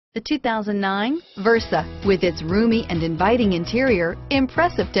The 2009 Versa. With its roomy and inviting interior,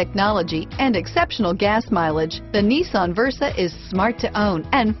 impressive technology, and exceptional gas mileage, the Nissan Versa is smart to own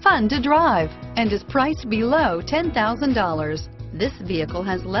and fun to drive, and is priced below $10,000. This vehicle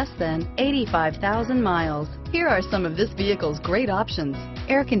has less than 85,000 miles. Here are some of this vehicle's great options: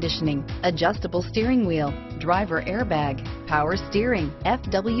 air conditioning, adjustable steering wheel, driver airbag, power steering,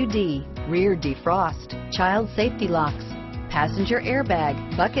 FWD, rear defrost, child safety locks, passenger airbag,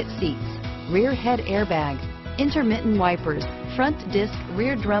 bucket seats, rear head airbag, intermittent wipers, front disc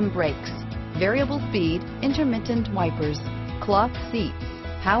rear drum brakes, variable speed intermittent wipers, cloth seats,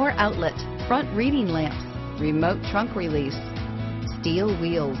 power outlet, front reading lamps, remote trunk release, steel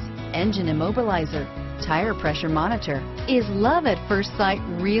wheels, engine immobilizer, tire pressure monitor. Is love at first sight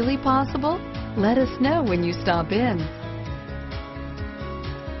really possible? Let us know when you stop in.